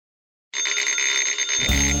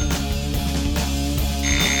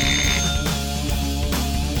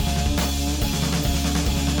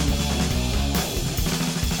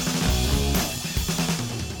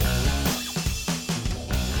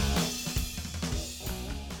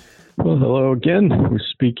Well, hello again. We're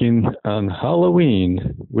speaking on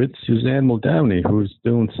Halloween with Suzanne Muldowney, who's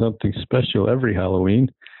doing something special every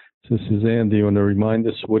Halloween. So, Suzanne, do you want to remind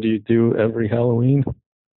us what do you do every Halloween?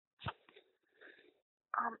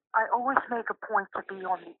 I always make a point to be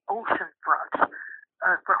on the ocean front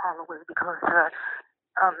for Halloween because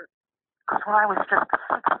when I was just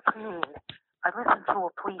 16, I listened to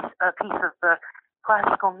a piece of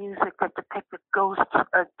classical music that depicted ghosts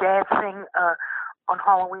dancing on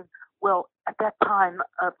Halloween. Well, at that time,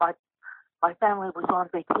 my family was on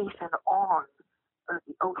vacation on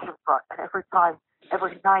the ocean front, and every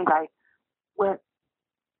night I went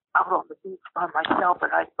out on the beach by myself,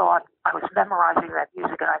 and I thought I was memorizing that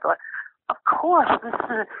music, and I thought, of course,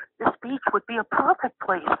 this beach would be a perfect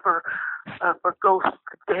place for ghosts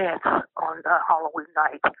to dance on Halloween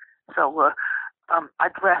night. So I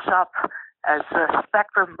dress up as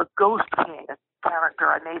Spectrum the Ghost King, a character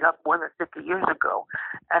I made up more than 50 years ago,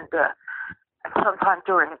 and sometime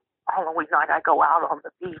during Halloween night I go out on the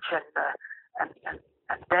beach and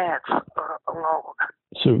dance alone.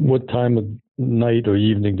 So, what time of night or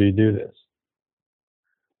evening do you do this?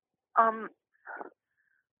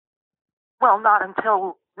 Well, not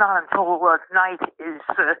until night is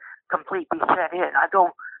completely set in. I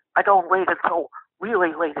don't wait until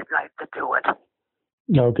really late at night to do it.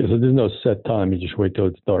 Okay, so there's no set time. You just wait till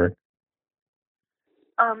it's dark.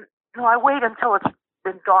 No, I wait until it's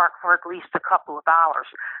been dark for at least a couple of hours.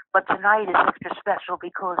 But tonight is extra special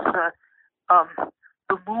because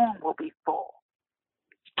the moon will be full.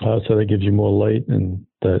 So that gives you more light, and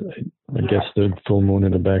that I guess the full moon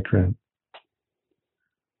in the background.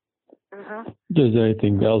 Mm-hmm. Does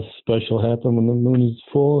anything else special happen when the moon is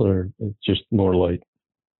full, or it's just more light?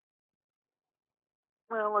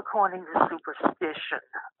 Well, according to superstition,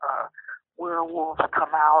 werewolves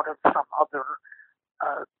come out of some other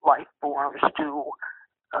life forms do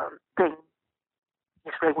things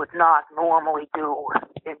they would not normally do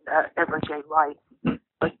in everyday life.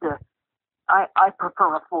 But I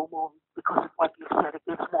prefer a full moon because of what you said. It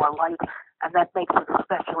gives more light, and that makes it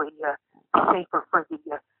especially safer for the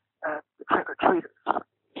trick-or-treaters.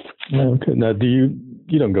 Okay. Now,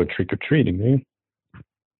 you don't go trick-or-treating, do you?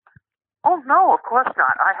 Oh, no, of course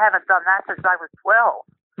not. I haven't done that since I was 12.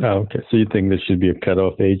 Oh, okay. So you think there should be a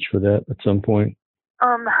cutoff age for that at some point?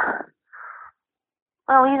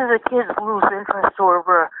 Well, either the kids lose interest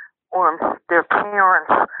or their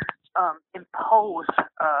parents impose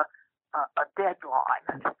a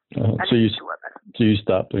deadline. So you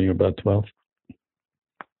stopped when you were about 12?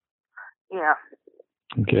 Yeah.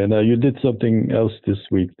 Okay. Now, you did something else this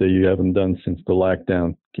week that you haven't done since the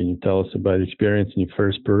lockdown. Can you tell us about the experience in your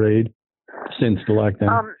first parade since the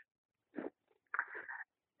lockdown?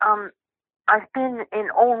 I've been in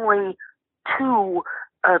only two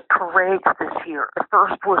parades this year. The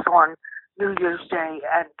first was on New Year's Day,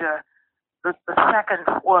 and the second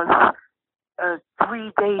was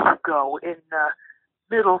 3 days ago in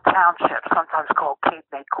Middle Township, sometimes called Cape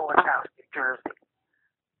May Courthouse, New Jersey.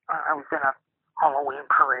 I was in a Halloween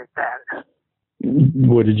parade then.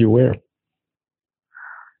 What did you wear?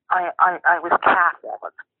 I was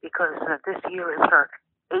Catwoman because this year is her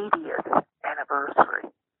 80th anniversary.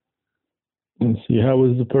 Let's see, how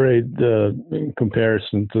was the parade in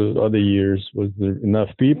comparison to other years? Was there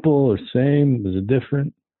enough people or same? Was it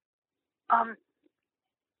different?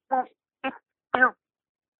 Well,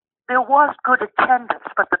 there was good attendance,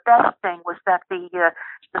 but the best thing was that the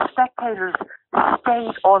spectators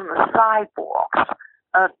stayed on the sidewalks.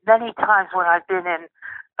 Many times when I've been in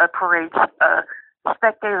parades,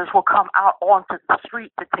 spectators will come out onto the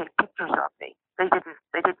street to take pictures of me. They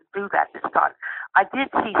didn't do that this time. I did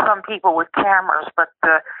see some people with cameras, but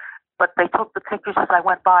they took the pictures as I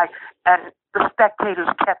went by, and the spectators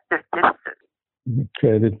kept their distance.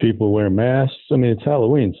 Okay, did people wear masks? I mean, it's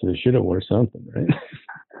Halloween, so they should have worn something, right?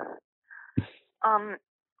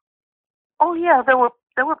 Oh yeah, there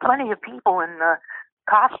were plenty of people in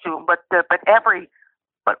costume, but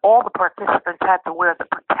all the participants had to wear the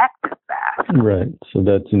protective mask. Right. So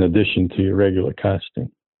that's in addition to your regular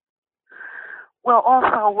costume. Well,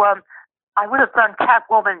 also, I would have done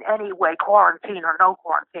Catwoman anyway, quarantine or no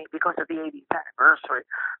quarantine, because of the 80th anniversary.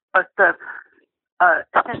 But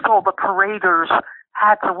since all the paraders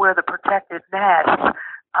had to wear the protective masks,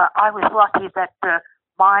 I was lucky that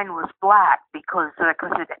mine was black because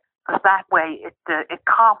that way it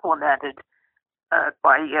complemented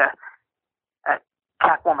my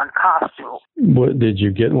Catwoman costume. What, did you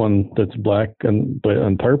get one that's black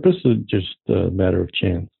on purpose, or just a matter of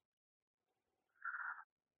chance?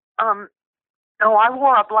 No, I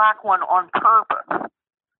wore a black one on purpose.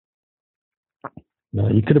 No,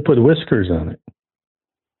 you could have put whiskers on it.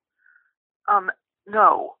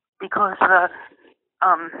 No, because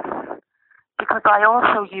I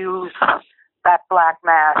also use that black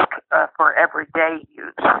mask for everyday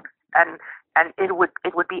use, and it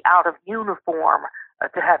would be out of uniform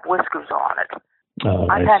to have whiskers on it. Oh,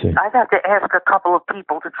 I've had to ask a couple of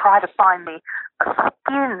people to try to find me a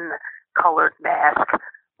skin-colored mask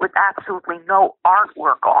with absolutely no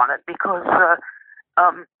artwork on it because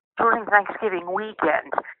during Thanksgiving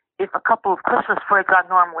weekend, if a couple of Christmas parades I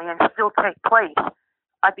normally and still take place,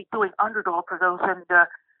 I'd be doing Underdog for those, and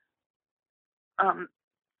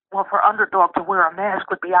well, for Underdog to wear a mask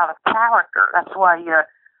would be out of character. That's why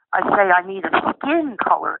I say I need a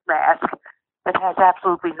skin-colored mask that has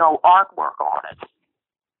absolutely no artwork on it.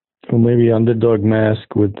 Well, maybe Underdog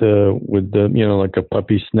mask with the like a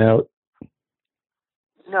puppy snout.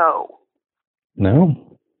 No. No?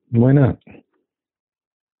 Why not?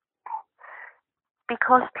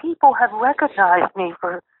 Because people have recognized me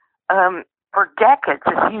for decades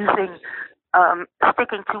as using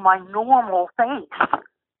sticking to my normal face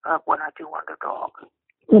when I do Underdog.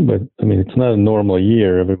 Well, but I mean, it's not a normal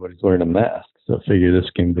year. Everybody's wearing a mask, so I figure this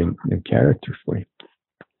can be in character for you.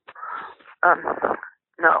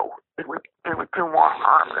 No, it would do more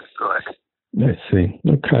harm than good. I see.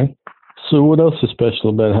 Okay. So, what else is special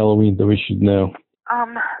about Halloween that we should know?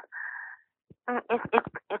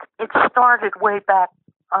 It started way back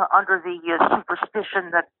under the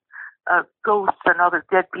superstition that ghosts and other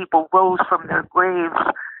dead people rose from their graves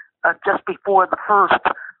just before the first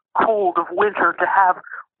cold of winter to have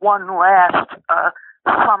one last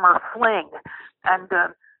summer fling, and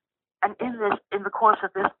in the course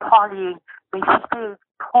of this partying, they stayed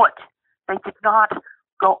put. They did not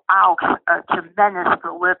go out to menace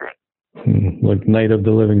the living. Like Night of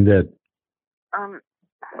the Living Dead.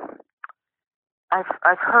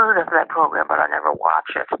 I've heard of that program, but I never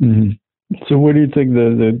watch it. Mm-hmm. So, where do you think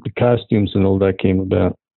the costumes and all that came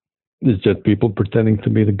about? Is just people pretending to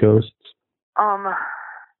be the ghosts?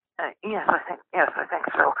 Yes, I think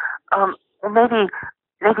so. Well, maybe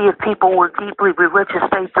if people were deeply religious,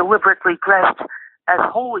 they deliberately dressed as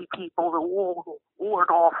holy people to ward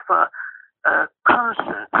off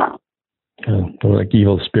curses. Or like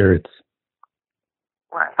evil spirits.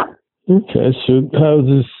 Right. Okay, so how does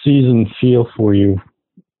this season feel for you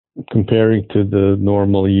comparing to the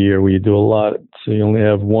normal year where you do a lot? So you only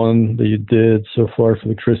have one that you did so far for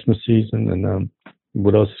the Christmas season, and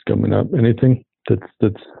what else is coming up? Anything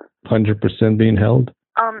that's 100% being held?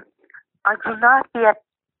 I do not yet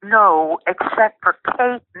know, except for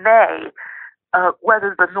Cape May,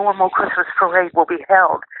 whether the normal Christmas parade will be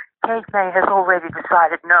held. Cape May has already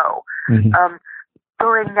decided no. Mm-hmm.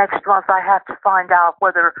 During next month, I have to find out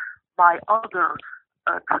whether my other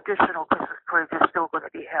traditional Christmas parade is still going to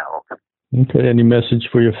be held. Okay. Any message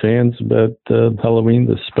for your fans about Halloween,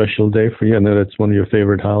 the special day for you? I know that's one of your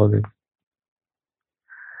favorite holidays.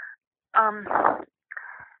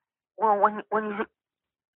 Well, when you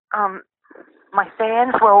my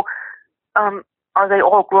fans, are they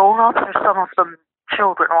all grown-ups or some of them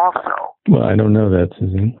children also? Well, I don't know that,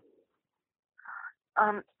 Suzanne.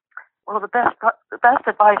 Well, the best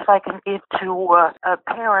advice I can give to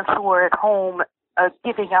parents who are at home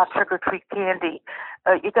giving out trick-or-treat candy,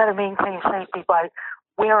 you got to maintain safety by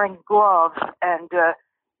wearing gloves, and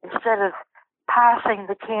instead of passing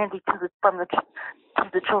the candy to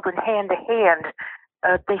the children hand to hand,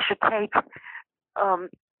 they should take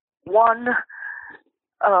one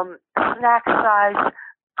snack-size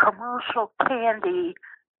commercial candy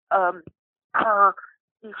per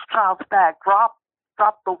each child's bag. Drop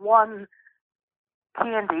the one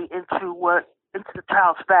candy into the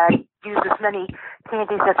child's bag. Use as many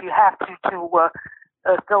candies as you have to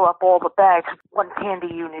fill up all the bags. One candy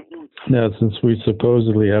unit each. Now, since we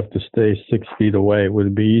supposedly have to stay 6 feet away, would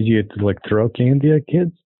it be easier to throw candy at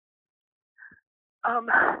kids?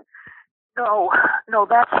 No,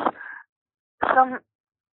 that's from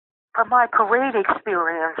my parade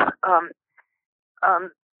experience.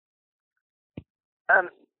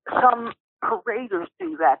 Some paraders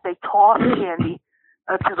do that. They toss candy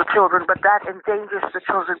to the children, but that endangers the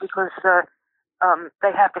children because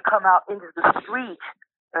they have to come out into the street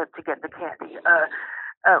to get the candy.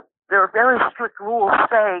 There are very strict rules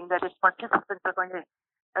saying that if participants are going to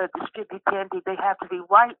distribute candy, they have to be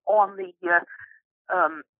right on the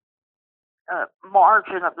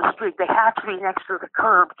margin of the street. They have to be next to the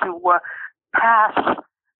curb to pass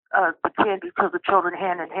the candy to the children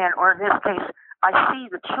hand in hand, or in this case, I see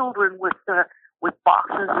the children with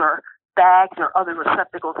boxes or bags or other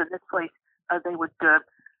receptacles. In this place, they would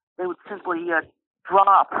simply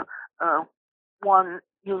drop one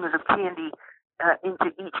unit of candy into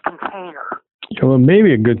each container. Well,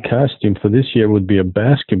 maybe a good costume for this year would be a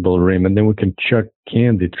basketball rim, and then we can chuck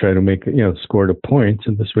candy, try to make, score the points,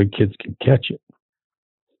 and this way kids can catch it.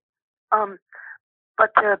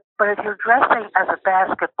 But if you're dressing as a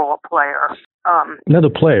basketball player, not a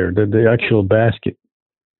player, the actual basket.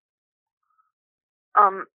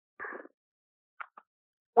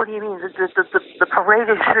 What do you mean? The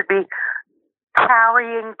paraders should be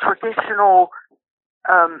carrying traditional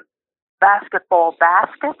basketball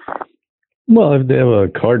baskets? Well, if they have a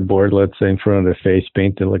cardboard, let's say, in front of their face,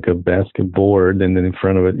 painted like a basketboard, and then in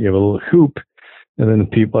front of it you have a little hoop, and then the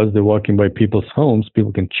people, as they're walking by people's homes,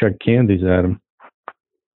 people can chuck candies at them.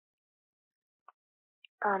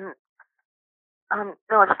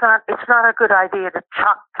 No, it's not a good idea to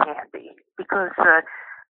chuck candy because,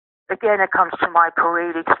 again, it comes to my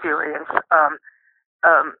parade experience.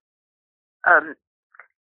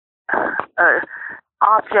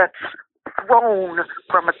 Objects thrown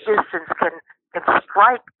from a distance can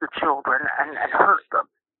strike the children and hurt them.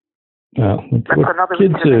 That's another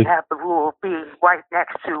reason they have the rule of being right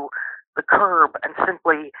next to the curb and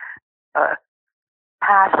simply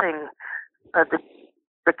passing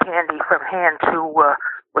the candy from hand to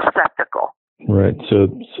receptacle. Right. So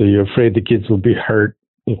you're afraid the kids will be hurt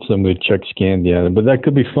if somebody chucks candy at them, but that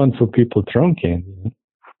could be fun for people throwing candy.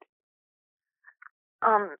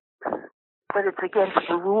 But it's against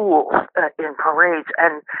the rules in parades,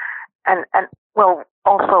 and well,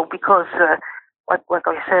 also because like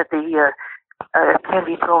I said, the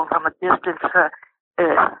candy thrown from a distance,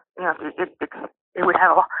 it would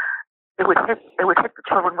hit the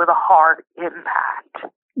children with a hard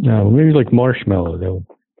impact. No, maybe like marshmallow though.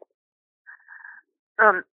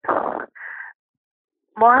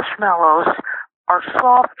 Marshmallows are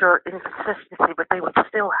softer in consistency, but they would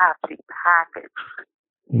still have to be packaged.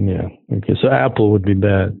 Yeah. Okay. So apple would be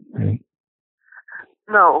bad. Right?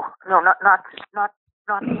 No, not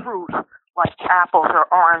fruit like apples or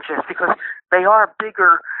oranges because they are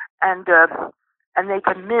bigger and they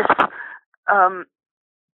can miss.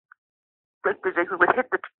 They would hit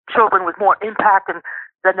the children with more impact, and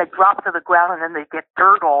then they drop to the ground, and then they get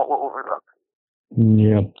dirt all over them.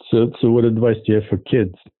 Yeah. So what advice do you have for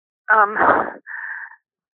kids?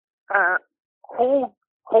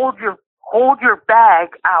 Hold your bag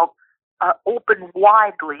out open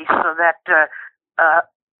widely so that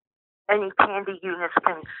any candy units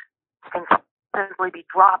can simply be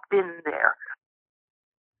dropped in there.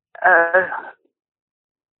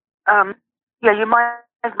 Yeah, you might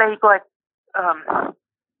make like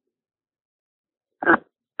the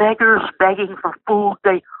beggars begging for food.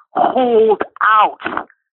 They hold out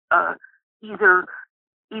either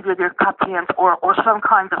their cup cans or some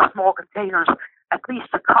kinds of small containers at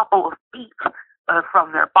least a couple of feet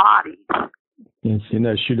from their bodies. Yes,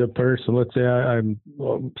 shoot a person. Let's say I'm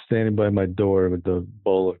standing by my door with a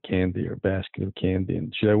bowl of candy or basket of candy,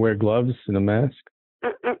 and should I wear gloves and a mask?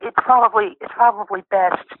 It's probably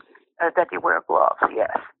best that you wear gloves.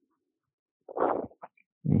 Yes.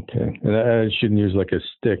 Okay, and I shouldn't use like a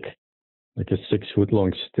stick, like a 6-foot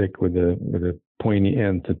long stick with a pointy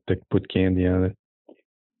end to put candy on it.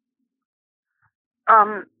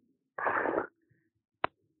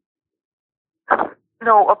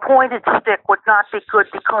 No, a pointed stick would not be good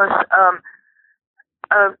because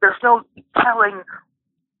there's no telling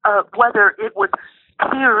whether it would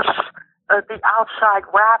pierce the outside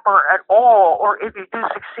wrapper at all, or if you do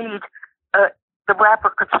succeed, the wrapper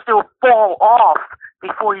could still fall off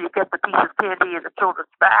before you get the piece of candy in the children's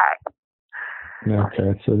bag.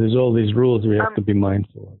 Okay, so there's all these rules we have to be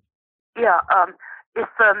mindful of. Yeah, if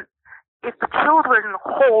the children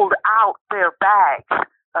hold out their bags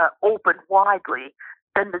open widely,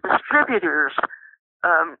 then the distributors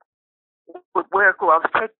would wear gloves,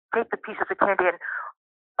 take the pieces of candy,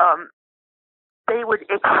 and they would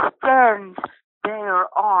extend their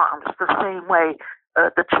arms the same way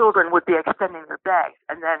the children would be extending their bags,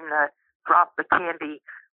 and then drop the candy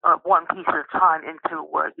one piece at a time into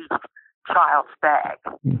each child's bag.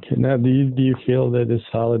 Okay. Now, do you feel that this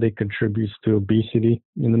holiday contributes to obesity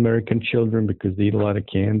in American children because they eat a lot of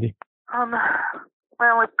candy?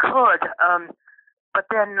 Well, it could, but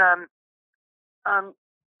then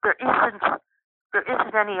there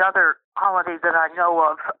isn't any other holiday that I know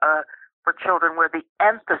of for children where the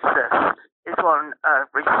emphasis is on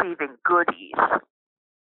receiving goodies.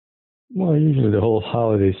 Well, usually the whole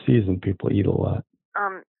holiday season, people eat a lot.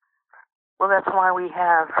 Well, that's why we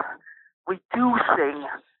have reducing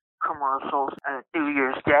commercials and New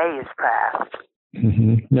Year's Day is passed.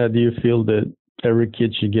 Mm-hmm. Now, do you feel that every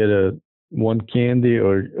kid should get one candy,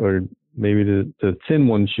 or maybe the thin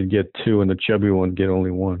one should get two and the chubby one get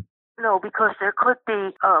only one? No, because there could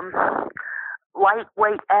be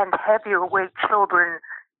lightweight and heavier weight children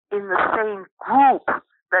in the same group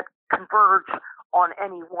that converge on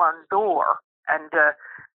any one door. And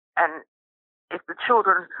if the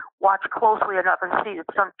children watch closely enough and see that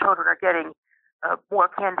some children are getting more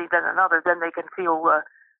candy than another, then they can feel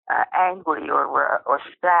angry or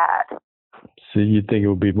sad. So you think it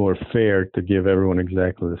would be more fair to give everyone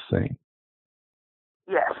exactly the same?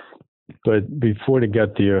 Yes. But before they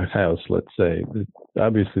got to your house, let's say,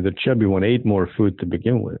 obviously the chubby one ate more food to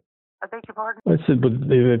begin with. I beg your pardon? I said, but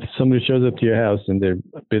if somebody shows up to your house and they're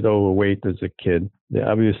a bit overweight as a kid, they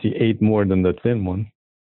obviously ate more than the thin one.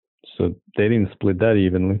 So they didn't split that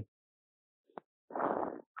evenly.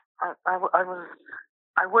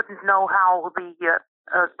 I wouldn't know how the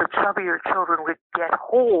chubbier children would get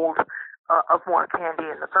hold of more candy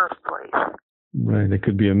in the first place. Right, it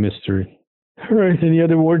could be a mystery. All right, any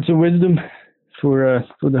other words of wisdom for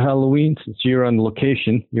the Halloween? Since you're on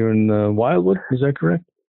location, you're in Wildwood, is that correct?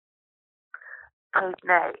 Cape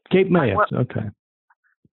May. Cape May, okay.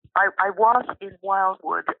 I was in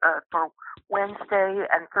Wildwood for Wednesday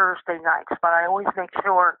and Thursday nights, but I always make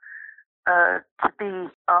sure to be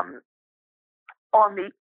on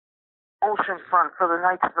the ocean front for the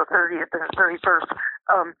nights of the 30th and the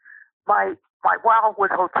 31st. My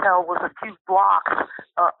Wildwood hotel was a few blocks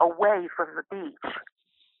away from the beach.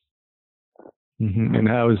 Mm-hmm. And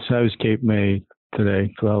how's Cape May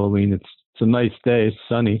today for Halloween? It's a nice day. It's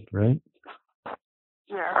sunny, right?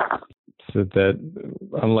 Yes. So that,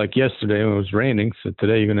 unlike yesterday when it was raining, so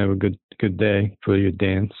today you're gonna have a good day for your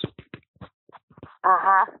dance.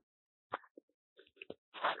 Uh-huh.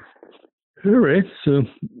 All right. So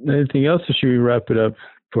anything else, or should we wrap it up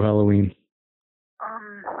for Halloween?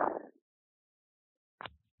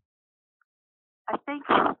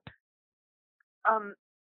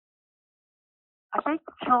 I think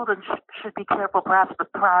children should be careful. Perhaps the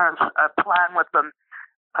parents plan with them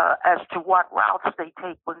as to what routes they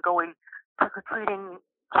take when going trick-or-treating,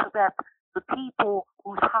 so that the people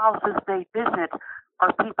whose houses they visit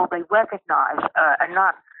are people they recognize and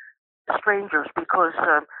not strangers. Because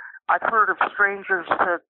I've heard of strangers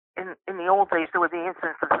in the old days. There were the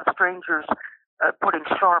instances of strangers putting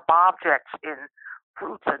sharp objects in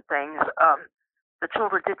fruits and things. The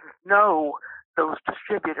children didn't know those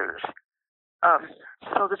distributors.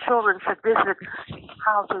 So the children should visit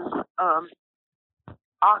houses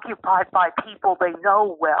occupied by people they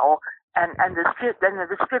know well, and the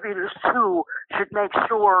distributors too should make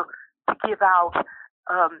sure to give out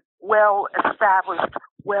well-established,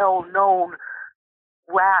 well-known,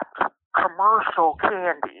 wrapped commercial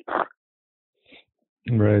candies.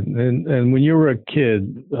 Right, and when you were a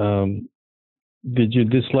kid, did you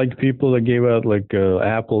dislike people that gave out like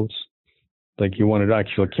apples? Like you wanted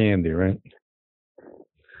actual candy, right?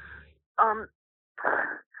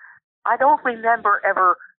 I don't remember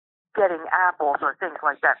ever getting apples or things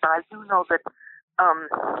like that, but I do know that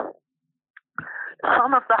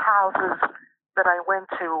some of the houses that I went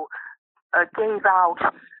to gave out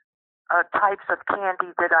types of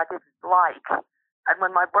candy that I didn't like. And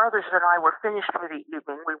when my brothers and I were finished for the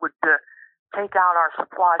evening, we would take out our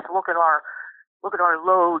supplies, look at our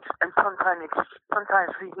loads, and sometimes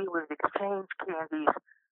we would exchange candies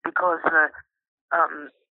because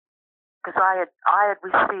I had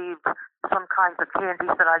received some kinds of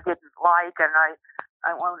candies that I didn't like, and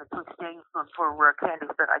I wanted to exchange them for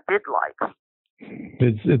candies that I did like.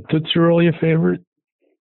 Is Tootsie Roll your favorite?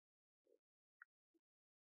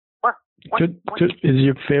 What? Is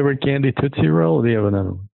your favorite candy Tootsie Roll, or do you have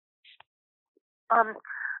another one?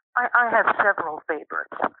 I have several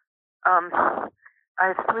favorites. I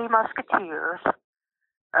have Three Musketeers,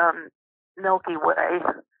 Milky Way,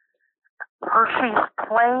 Hershey's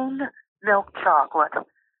Plain Milk Chocolate,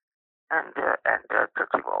 and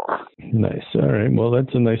Tootsie Rolls. Nice. All right. Well,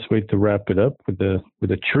 that's a nice way to wrap it up with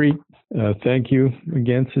a treat. Thank you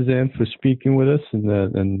again, Suzanne, for speaking with us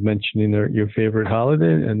and mentioning your favorite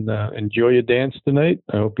holiday. And enjoy your dance tonight.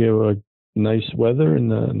 I hope you have a nice weather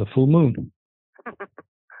and the full moon.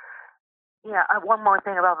 Yeah. One more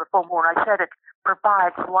thing about the full moon. I said it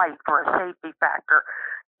provides light for a safety factor.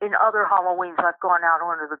 In other Halloweens, I've gone out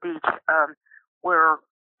onto the beach where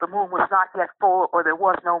the moon was not yet full, or there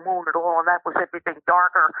was no moon at all, and that was everything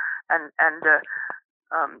darker. And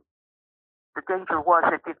the danger was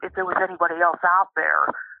if there was anybody else out there,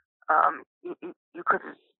 you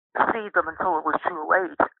couldn't see them until it was too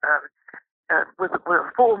late. With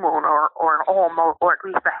a full moon or an almost, or at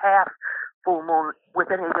least a half full moon, with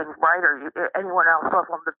anything brighter, anyone else out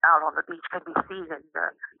on the beach can be seen in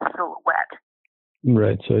silhouette.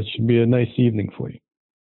 Right. So it should be a nice evening for you.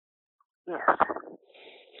 Yes.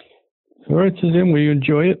 All right, Suzanne, will you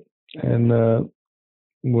enjoy it? and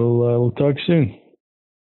we'll talk soon.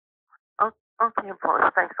 Okay,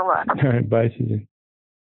 Boris. Thanks a lot. All right, bye, Suzanne.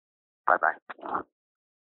 Bye-bye.